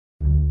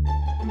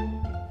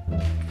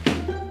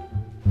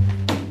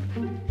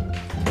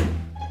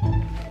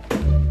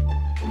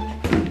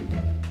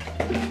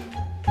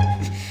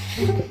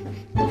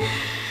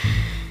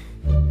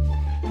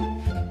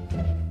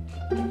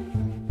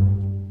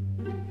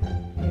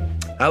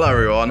Hello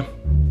everyone,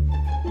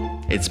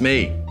 it's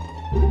me,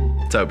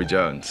 Toby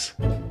Jones.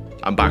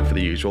 I'm back for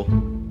the usual.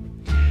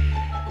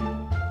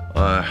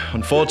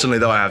 Unfortunately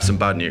though, I have some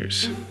bad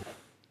news.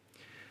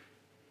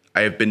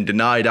 I have been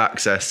denied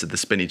access to the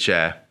spinny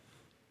chair.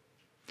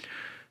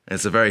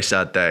 It's a very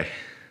sad day.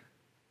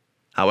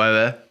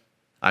 However,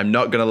 I'm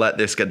not going to let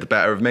this get the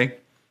better of me,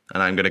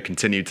 and I'm going to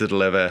continue to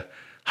deliver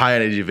high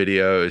energy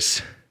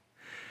videos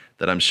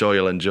that I'm sure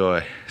you'll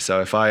enjoy.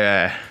 So if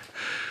I'll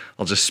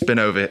just spin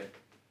over it.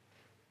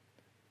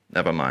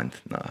 Never mind.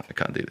 No, I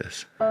can't do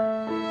this.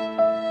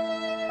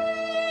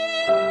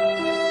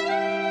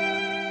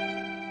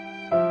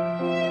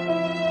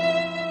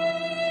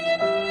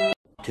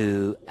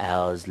 2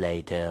 hours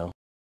later.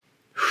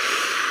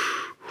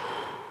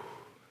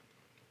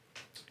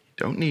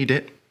 Don't need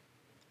it.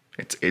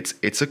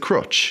 It's a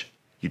crutch.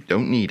 You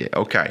don't need it.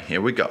 Okay, here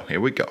we go. Here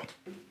we go.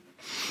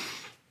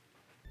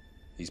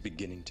 He's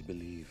beginning to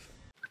believe.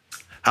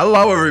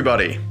 Hello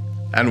everybody,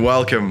 and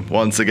welcome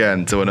once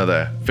again to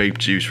another vape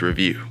juice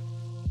review.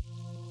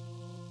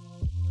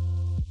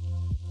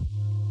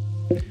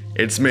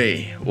 It's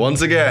me,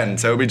 once again,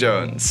 Toby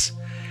Jones,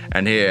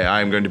 and here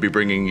I'm going to be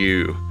bringing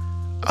you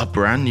a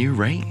brand new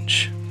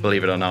range,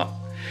 believe it or not.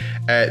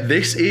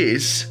 This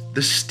is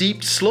the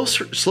Steepd Slush.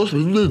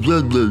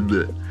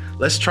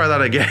 Let's try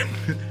that again.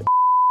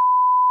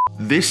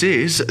 This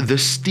is the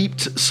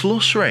Steepd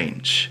Slush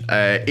range.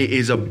 It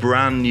is a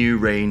brand new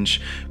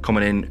range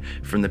coming in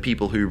from the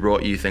people who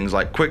brought you things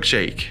like Quick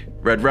Shake,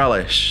 Red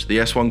Relish, the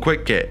S1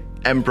 Quick Kit,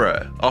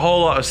 Emperor, a whole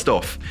lot of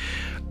stuff.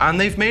 And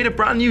they've made a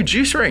brand new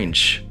juice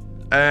range.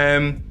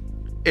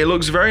 It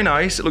looks very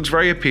nice, it looks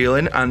very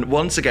appealing, and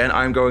once again,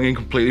 I'm going in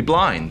completely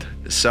blind.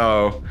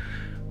 So,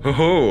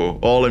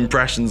 all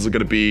impressions are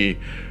gonna be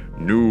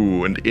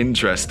new and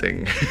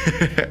interesting.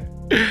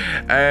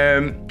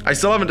 I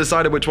still haven't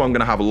decided which one I'm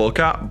gonna have a look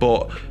at,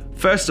 but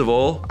first of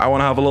all, I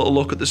wanna have a little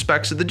look at the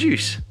specs of the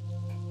juice.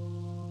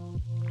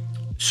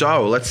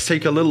 So, let's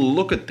take a little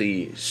look at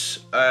these.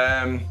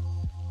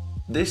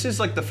 This is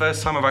like the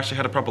first time I've actually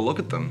had a proper look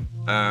at them.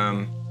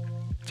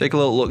 Take a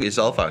little look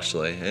yourself,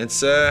 actually.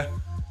 It's got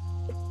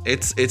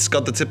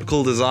the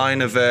typical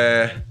design of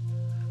a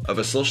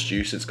slush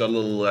juice. It's got a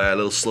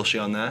little slushy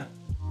on there,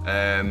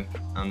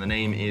 and the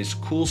name is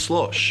Cool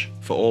Slush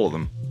for all of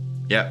them.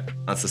 Yep,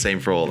 that's the same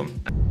for all of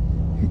them.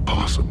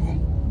 Impossible.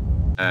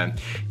 It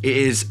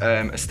is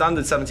a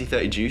standard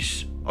 70-30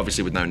 juice,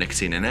 obviously with no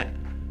nicotine in it.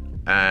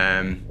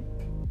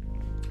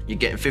 You're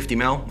getting 50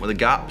 ml with a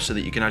gap so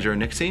that you can add your own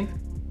nicotine.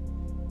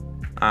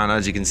 And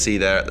as you can see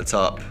there at the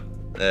top,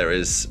 there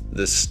is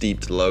the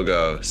Steepd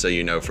logo, so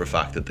you know for a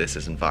fact that this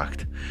is in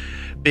fact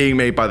being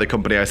made by the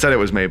company I said it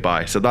was made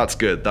by, so that's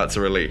good, that's a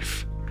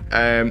relief.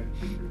 Now,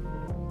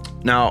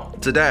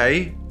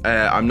 today,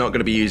 I'm not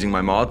gonna be using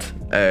my mod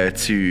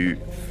to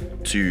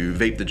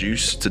vape the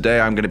juice.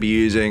 Today, I'm gonna be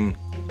using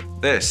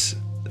this,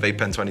 the Vape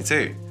Pen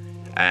 22.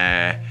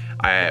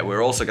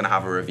 We're also gonna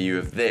have a review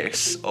of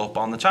this up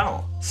on the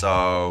channel,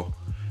 so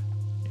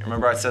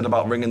remember I said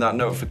about ringing that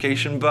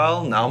notification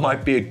bell? Now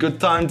might be a good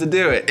time to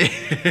do it.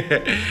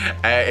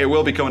 It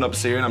will be coming up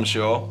soon, I'm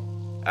sure.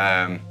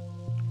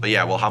 But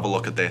yeah, we'll have a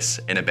look at this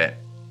in a bit.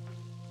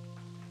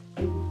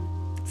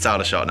 It's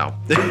out of shot now.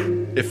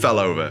 It fell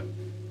over.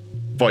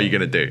 What are you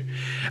gonna do?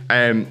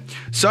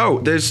 So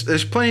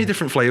there's plenty of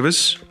different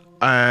flavors.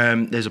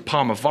 There's a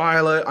Parma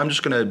Violet. I'm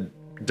just gonna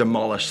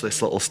demolish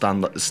this little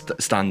stand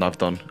I've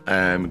done.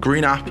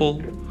 Green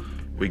apple.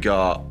 We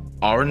got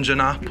orange and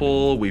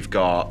apple. We've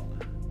got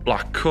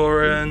black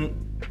currant,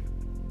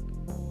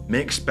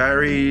 mixed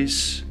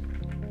berries,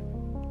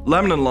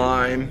 lemon and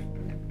lime,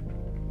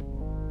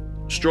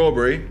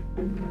 strawberry,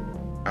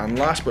 and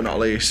last but not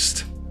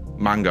least,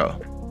 mango.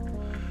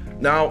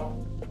 Now,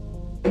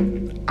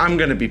 I'm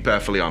gonna be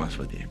perfectly honest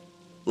with you.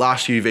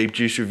 Last few vape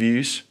juice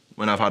reviews,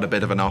 when I've had a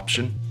bit of an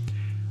option,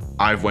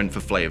 I've went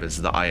for flavors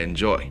that I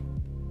enjoy.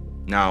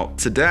 Now,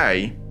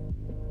 today,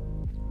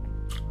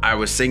 I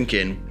was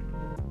thinking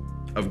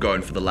of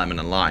going for the lemon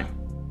and lime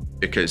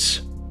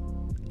because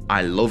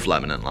I love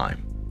lemon and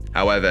lime.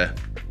 However,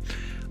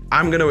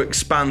 I'm going to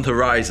expand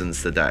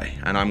horizons today,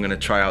 and I'm going to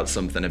try out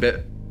something a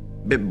bit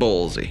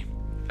ballsy.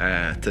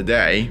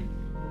 Today,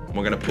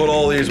 we're going to put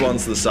all these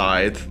ones to the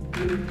side.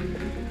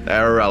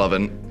 They're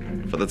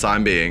irrelevant for the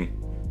time being,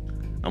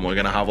 and we're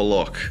going to have a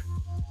look.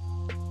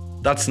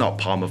 That's not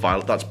Parma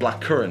Violet, that's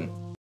black currant.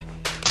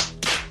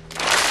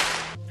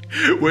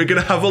 We're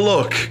going to have a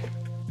look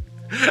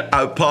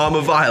at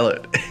Parma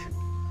Violet.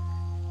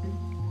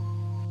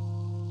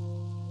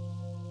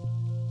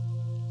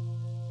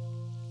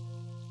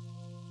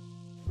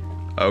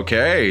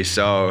 Okay,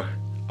 so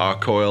our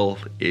coil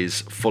is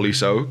fully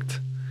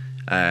soaked.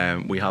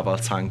 We have our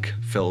tank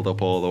filled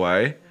up all the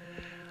way.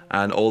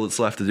 And all that's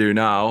left to do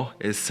now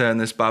is turn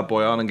this bad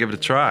boy on and give it a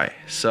try.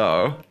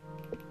 So,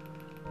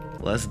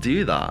 let's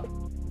do that.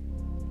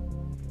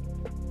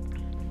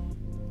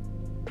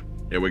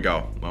 Here we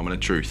go, moment of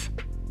truth.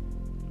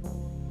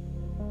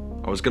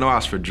 I was gonna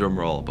ask for a drum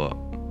roll, but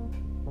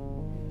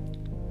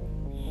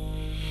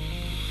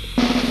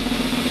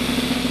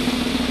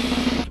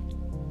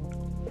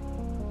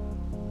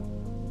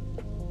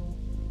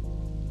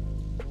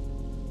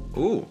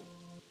Ooh.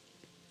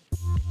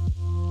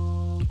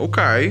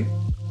 Okay.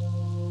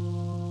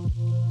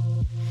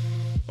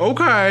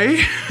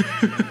 Okay.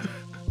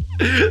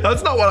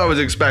 That's not what I was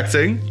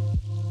expecting.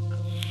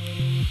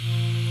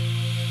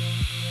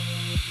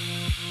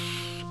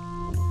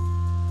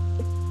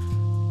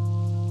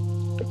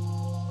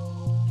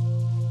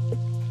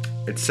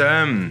 It's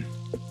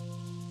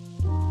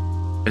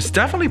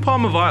definitely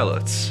Parma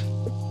Violets.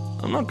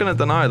 I'm not gonna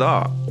deny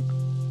that.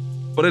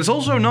 But it's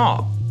also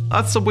not.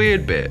 That's the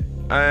weird bit.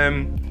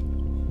 I'm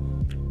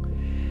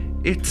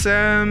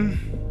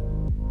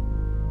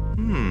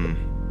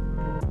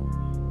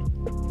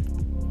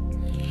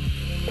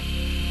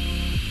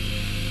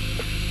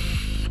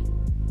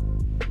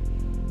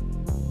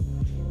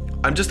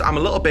a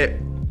little bit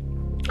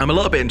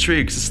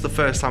intrigued because this is the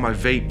first time I've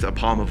vaped a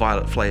Parma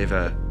Violet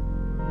flavor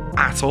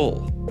at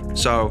all.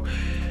 So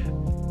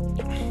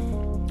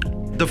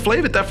the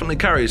flavor definitely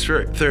carries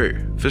through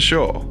for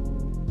sure.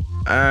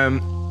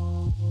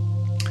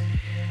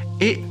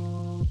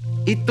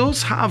 It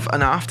does have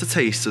an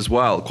aftertaste as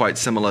well, quite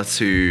similar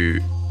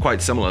to a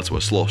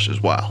slush as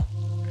well.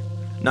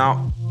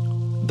 Now,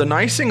 the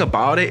nice thing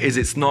about it is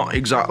it's not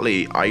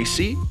exactly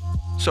icy.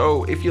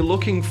 So if you're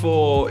looking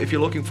for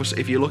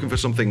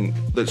something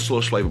that's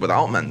slush flavored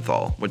without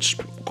menthol, which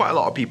quite a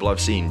lot of people I've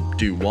seen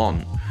do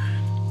want,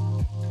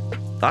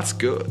 that's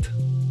good.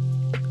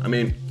 I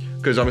mean,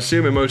 because I'm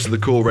assuming most of the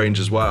Cool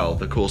range as well,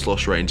 the Cool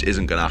Slush range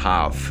isn't gonna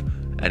have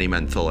any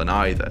menthol in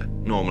either.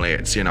 Normally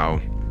it's, you know,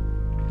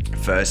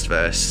 first,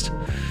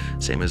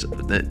 same as,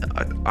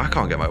 I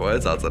can't get my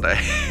words out today.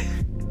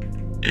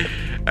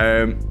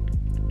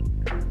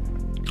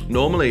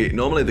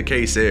 Normally the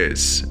case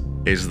is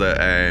that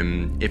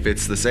if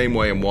it's the same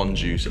way in one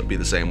juice, it'll be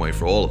the same way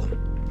for all of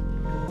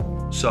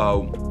them.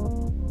 So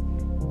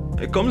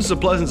it comes as a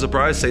pleasant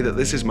surprise to say that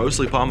this is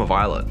mostly Parma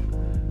Violet,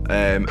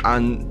 and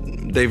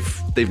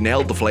they've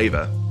nailed the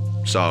flavor.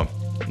 So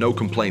no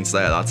complaints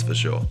there, that's for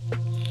sure.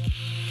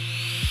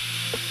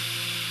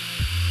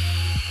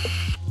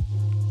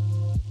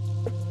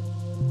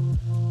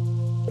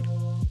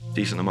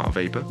 Decent amount of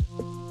vapor.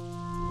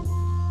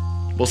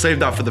 We'll save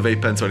that for the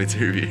Vape Pen 22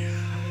 review.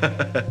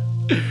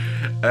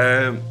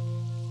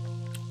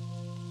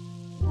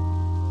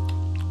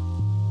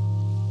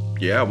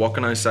 Yeah, what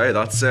can I say?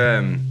 That's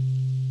that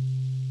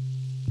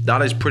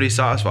is pretty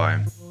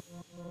satisfying.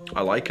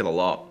 I like it a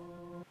lot.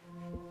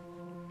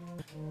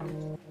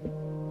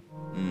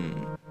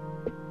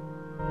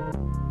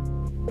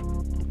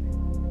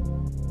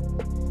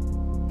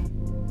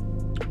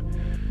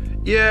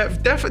 Yeah,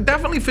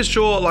 definitely for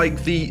sure.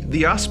 Like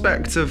the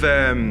aspect of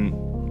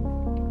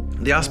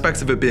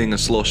it being a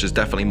slush is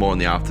definitely more in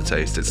the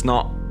aftertaste. It's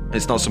not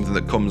something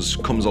that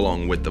comes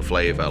along with the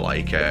flavor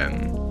like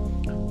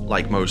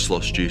most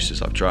slush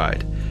juices I've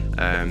tried.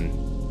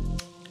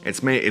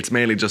 It's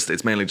mainly just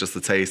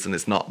the taste, and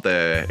it's not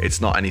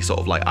any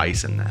sort of like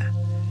ice in there.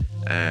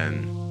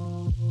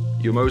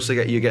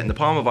 You're getting the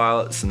Parma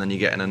Violets, and then you're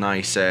getting a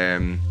nice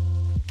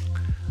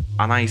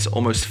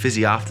almost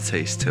fizzy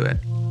aftertaste to it.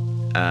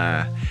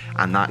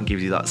 And that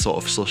gives you that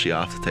sort of slushy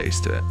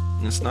aftertaste to it.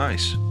 It's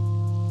nice.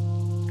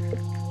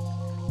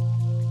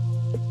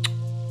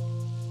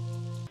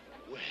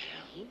 Well,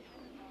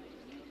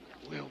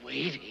 we're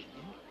waiting.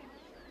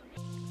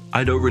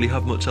 I don't really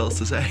have much else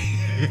to say.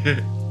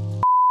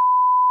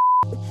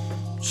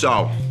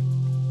 So,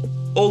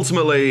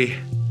 ultimately,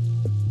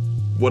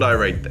 would I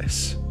rate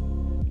this?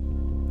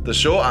 The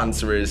short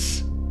answer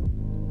is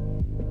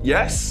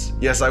yes.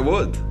 Yes, I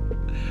would.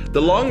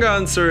 The long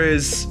answer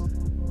is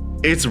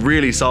it's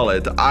really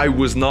solid. I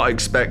was not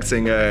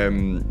expecting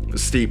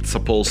Steepd to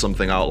pull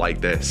something out like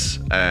this.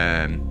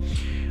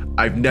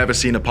 I've never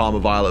seen a Parma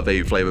Violet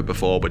vape flavor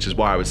before, which is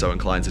why I was so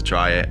inclined to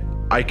try it.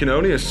 I can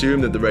only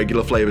assume that the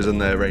regular flavors in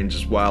their range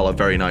as well are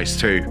very nice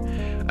too.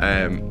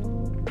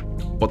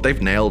 But they've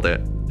nailed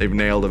it. They've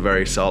nailed a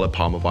very solid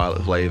Parma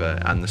Violet flavor,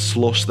 and the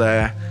slush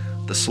there,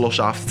 the slush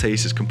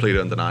aftertaste is completely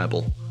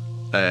undeniable.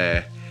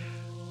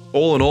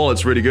 All in all,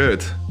 it's really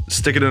good.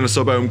 Stick it in a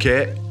sub-ohm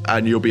kit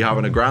and you'll be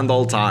having a grand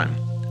old time.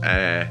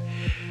 And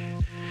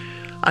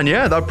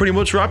yeah, that pretty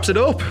much wraps it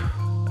up.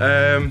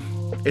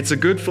 It's a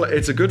good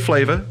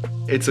flavor.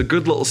 It's a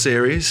good little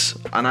series,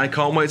 and I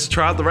can't wait to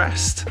try out the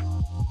rest.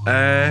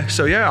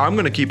 So yeah, I'm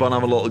gonna keep on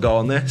having a little go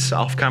on this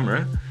off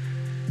camera,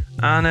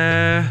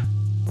 and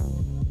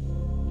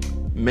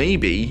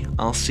maybe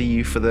I'll see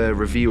you for the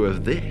review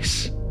of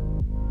this.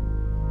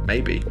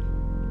 Maybe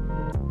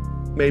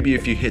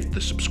if you hit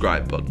the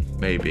subscribe button,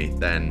 maybe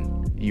then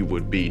you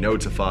would be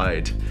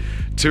notified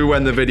to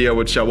when the video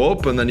would show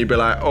up, and then you'd be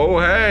like, oh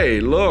hey,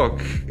 look,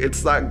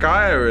 it's that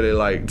guy I really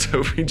like,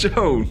 Toby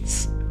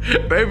Jones.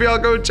 Maybe I'll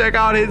go check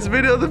out his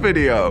video.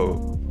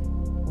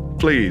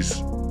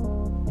 Please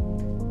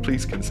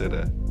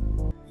consider.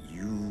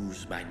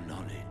 Use my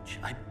knowledge,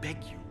 I beg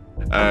you.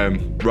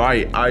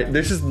 Right,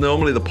 this is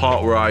normally the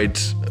part where I'd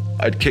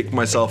kick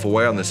myself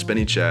away on the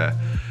spinny chair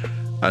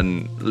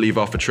and leave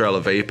off a trail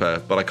of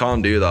vapor, but I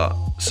can't do that,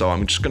 so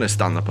I'm just gonna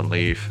stand up and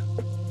leave.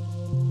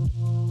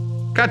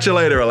 Catch you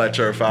later,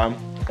 Alectrofag.